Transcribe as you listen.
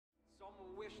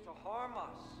to harm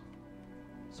us.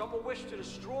 Some will wish to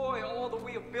destroy all that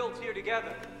we have built here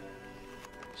together.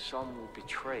 Some will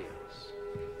betray us.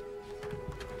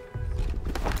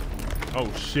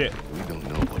 Oh shit. We don't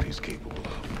know what he's capable of.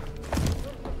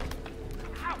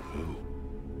 Who?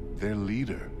 Their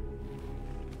leader.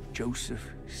 Joseph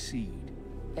Seed.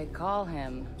 They call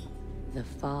him the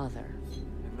Father.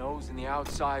 And those in the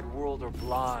outside world are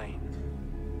blind.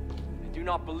 They do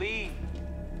not believe.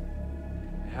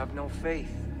 They have no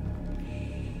faith.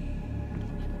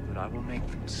 But I will make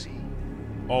them see.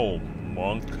 Oh,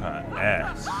 monka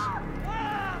ass.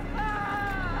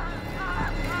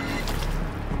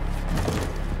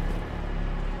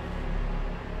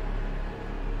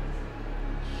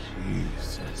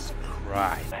 Jesus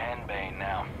Christ. Handbane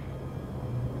now.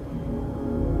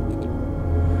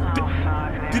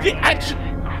 Did it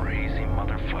actually? Crazy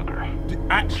motherfucker. They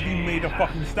actually made a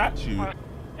fucking statue. Yeah,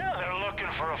 they're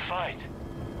looking for a fight.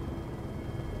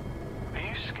 Are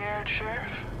you scared,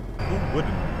 Sheriff? Who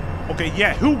wouldn't? Okay,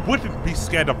 yeah, who wouldn't be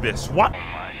scared of this? What? Oh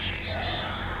my Jesus.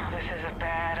 This is a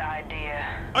bad idea.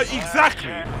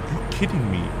 Exactly. Are you kidding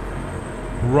me?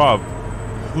 Bruv,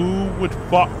 who would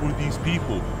fuck with these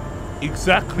people?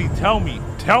 Exactly, tell me.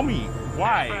 Tell me.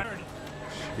 Why?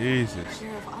 Jesus.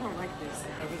 Sheriff, I don't like this.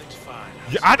 Everything's fine.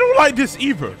 Yeah, I don't like this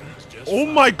either. Oh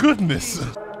my goodness.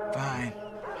 Fine.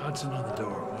 Hudson on the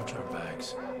door. Watch our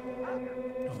backs.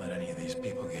 Don't let any of these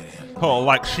people get in. Oh,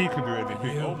 like she can do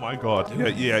anything. Oh my god.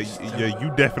 Yeah, you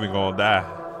definitely gonna die.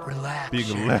 Relax.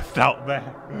 Being left out there.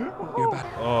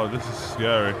 Oh, this is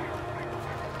scary.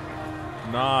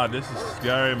 Nah, this is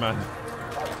scary, man.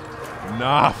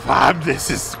 Nah, fam,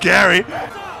 this is scary.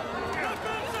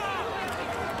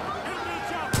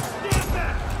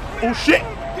 Oh shit!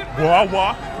 What?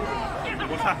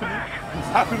 What's happening? What's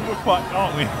happening? We're fucked,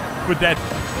 aren't we? We're dead.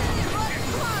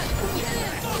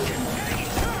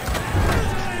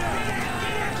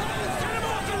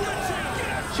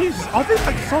 Jesus, are they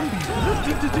like zombies?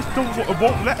 They just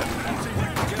won't let them.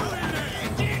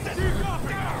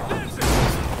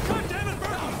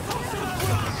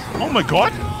 Oh my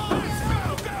god!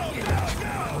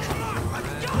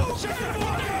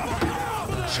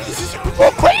 Jesus, people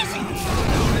are crazy!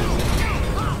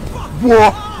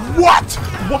 What?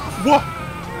 What?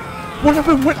 One of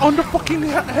them went on the fucking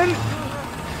hell.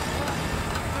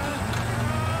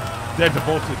 They're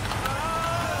devoted.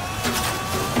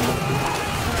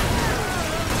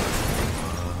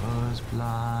 Was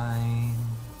blind,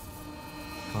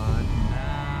 but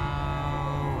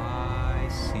now I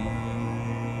see.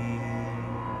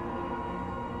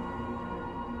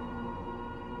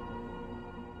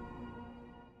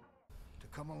 To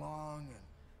come along and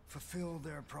fulfill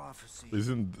their prophecy.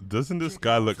 Doesn't this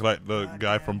guy look like the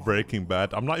guy from Breaking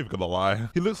Bad? I'm not even gonna lie.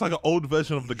 He looks like an old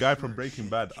version of the guy from Breaking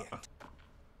Bad.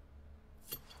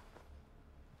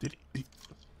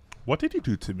 What did he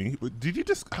do to me? Did he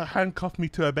just handcuff me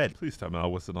to a bed? Please tell me I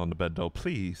wasn't on the bed though.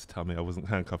 Please tell me I wasn't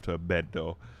handcuffed to a bed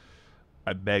though.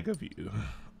 I beg of you.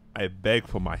 I beg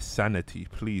for my sanity,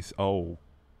 please. Oh,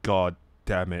 god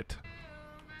damn it.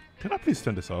 Can I please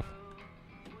turn this off?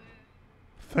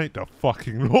 Thank the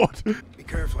fucking Lord. Be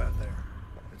careful out there.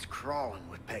 It's crawling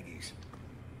with Peggies.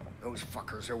 Those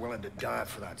fuckers are willing to die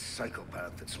for that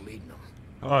psychopath that's leading them.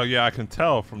 Oh yeah, I can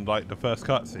tell from like the first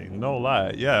cutscene. No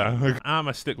lie, yeah.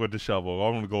 I'ma stick with the shovel.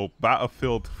 I'm gonna go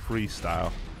Battlefield 3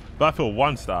 style. Battlefield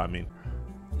 1 style, I mean.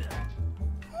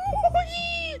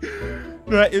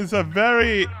 That is a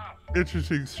very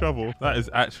interesting shovel. That is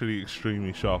actually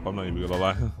extremely sharp. I'm not even gonna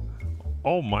lie.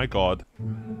 Oh my god.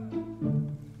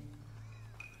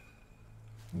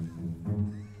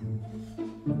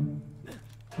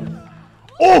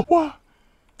 Oh, what?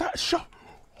 That shovel.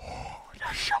 Oh,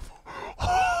 that shovel.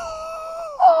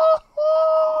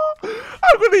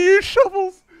 I'm gonna use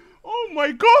shovels. Oh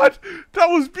my god, that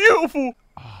was beautiful.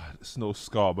 Ah, it's no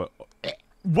scar, but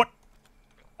what?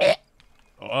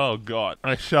 Oh god,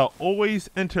 I shall always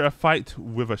enter a fight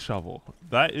with a shovel.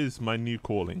 That is my new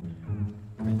calling.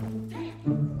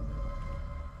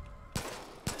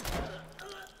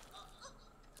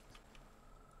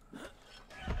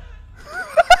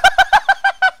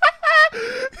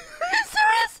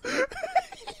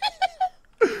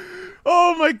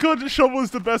 Oh my god, the shovel is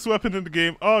the best weapon in the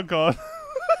game. Oh god.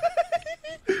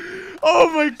 Oh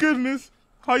my goodness.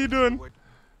 How you doing?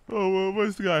 Oh,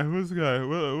 where's the guy? Where's the guy?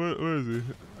 Where is he?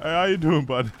 Hey, how you doing,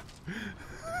 bud?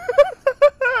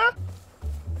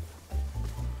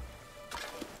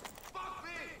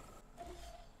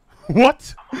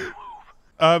 What?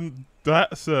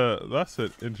 That's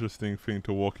an interesting thing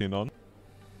to walk in on.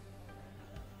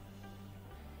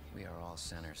 We are all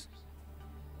sinners.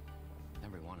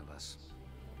 Every one of us.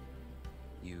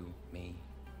 You, me.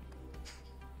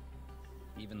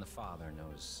 Even the Father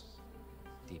knows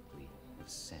deeply of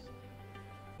sin.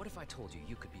 What if I told you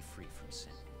you could be free from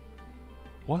sin?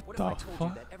 What What the if I told fuck?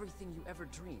 you that everything you ever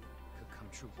dreamed could come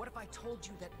true? What if I told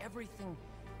you that everything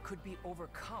could be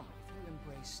overcome if you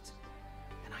embraced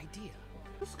an idea?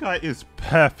 This guy is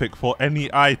perfect for any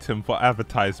item for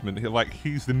advertisement.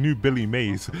 He's the new Billy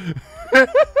Mays.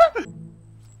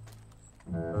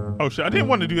 Oh shit, I didn't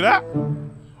want to do that.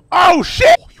 Oh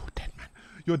shit! Oh, you're dead, man.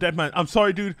 You're dead, man. I'm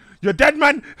sorry, dude. You're dead,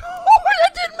 man. Oh, I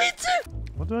didn't mean to.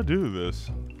 What do I do with this?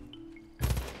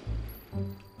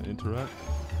 Interact.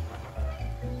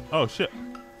 Oh shit.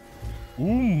 Oh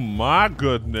my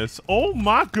goodness. Oh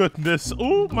my goodness.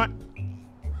 Oh my.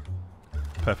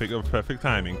 Perfect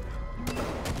timing.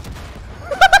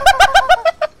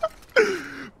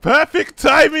 Perfect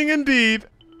timing indeed.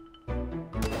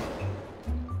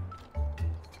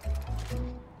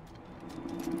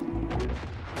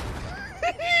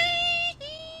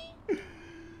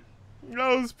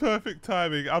 That was perfect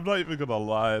timing. I'm not even gonna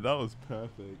lie. That was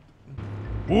perfect.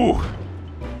 Ooh.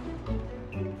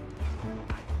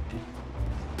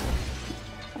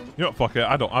 You know what, fuck it.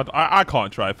 I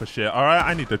can't drive for shit, alright?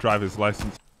 I need the driver's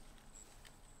license.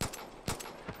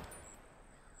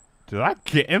 Did I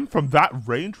get him from that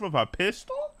range with a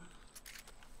pistol?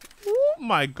 Oh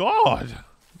my god.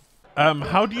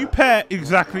 How do you pet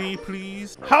exactly,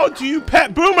 please? How do you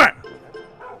pet Boomer?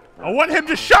 I want him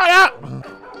to shut up!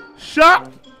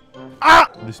 Shut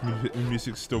up! This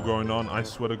music's still going on, I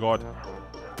swear to god.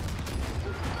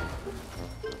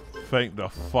 Thank the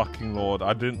fucking lord.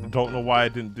 I don't know why I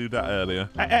didn't do that earlier.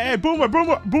 Hey, Boomer,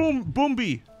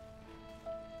 Boomby.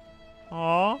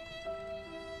 Aww.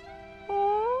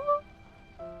 Aww.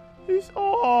 He's,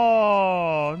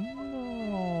 oh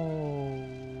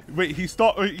no. Wait, he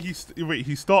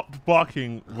stopped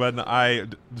barking when I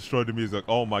destroyed the music.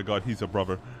 Oh my god, he's a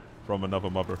brother from another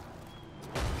mother.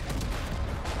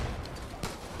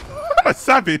 I'm a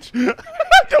savage. I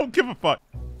don't give a fuck.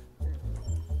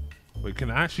 Wait,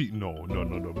 can I actually? No.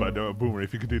 But Boomer,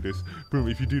 if you could do this, Boomer,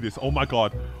 if you do this, oh my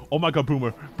god,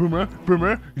 Boomer,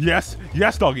 yes,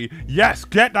 doggy, yes,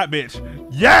 get that bitch,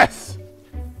 yes.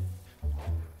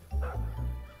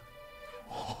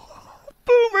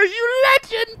 Boomer, you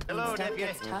legend. When stuff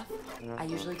gets tough, I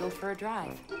usually go for a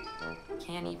drive.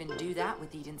 Can't even do that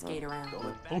with Eden skate around.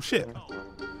 Oh shit.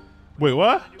 Wait,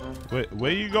 what? Wait,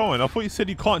 where are you going? I thought you said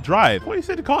you can't drive.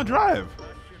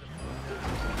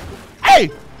 Hey!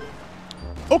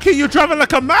 Okay, you're driving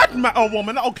like a madman,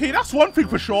 woman. Okay, that's one thing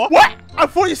for sure. What? I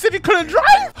thought you said you couldn't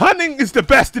drive? Hunting is the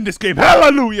best in this game.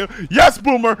 Hallelujah. Yes,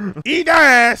 Boomer. Eat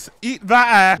that ass. Eat that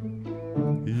ass.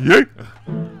 Yeah.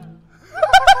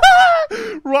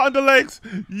 Right on the legs.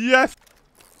 Yes.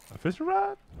 A fish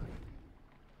rod?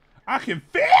 I can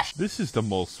fish. This is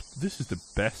the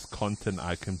best content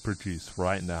I can produce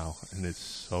right now, and it's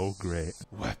so great.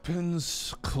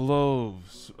 Weapons,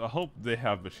 clothes. I hope they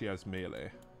have, but she has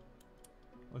melee.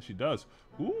 Oh, she does.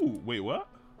 Ooh, wait, what?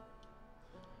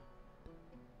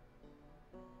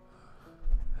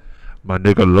 My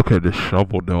nigga, look at this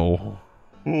shovel, though.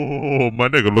 Oh, my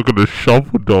nigga, look at this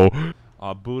shovel, though.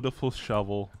 Our beautiful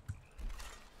shovel.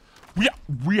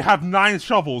 We have 9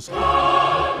 shovels.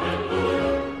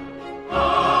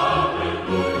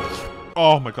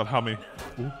 Oh my god, how many?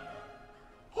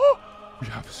 Oh, we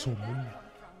have so many.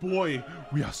 Boy,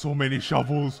 we have so many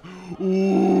shovels.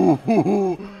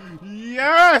 Ooh,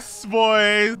 yes,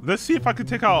 boys. Let's see if I can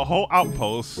take out a whole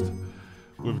outpost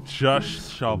with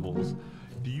just shovels.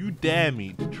 Do you dare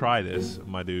me to try this,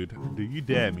 my dude? Do you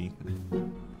dare me?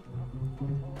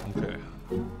 Okay.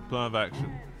 Plan of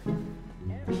action.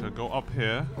 We shall go up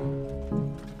here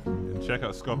and check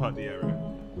out, scope out the area.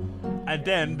 And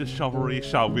then the chivalry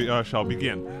shall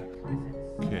begin.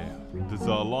 Okay, there's an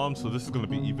alarm, so this is gonna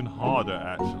be even harder,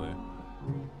 actually.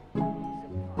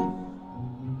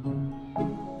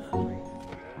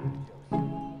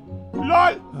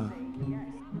 LOL!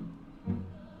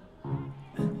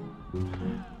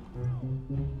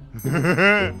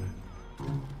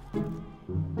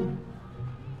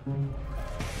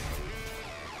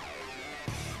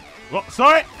 Oh,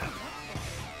 sorry!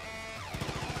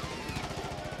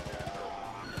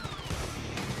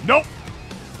 Nope!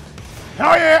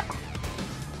 Hell yeah!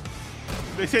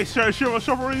 They say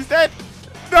chivalry's dead!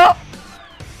 No!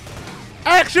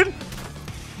 Action!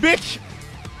 Bitch!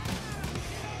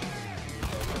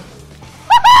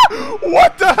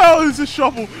 What the hell is this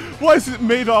shovel? What is it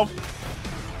made of?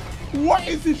 What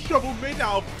is this shovel made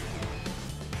out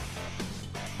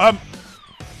of?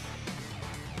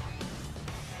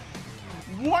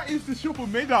 What is this shovel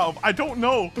made out of? I don't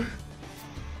know.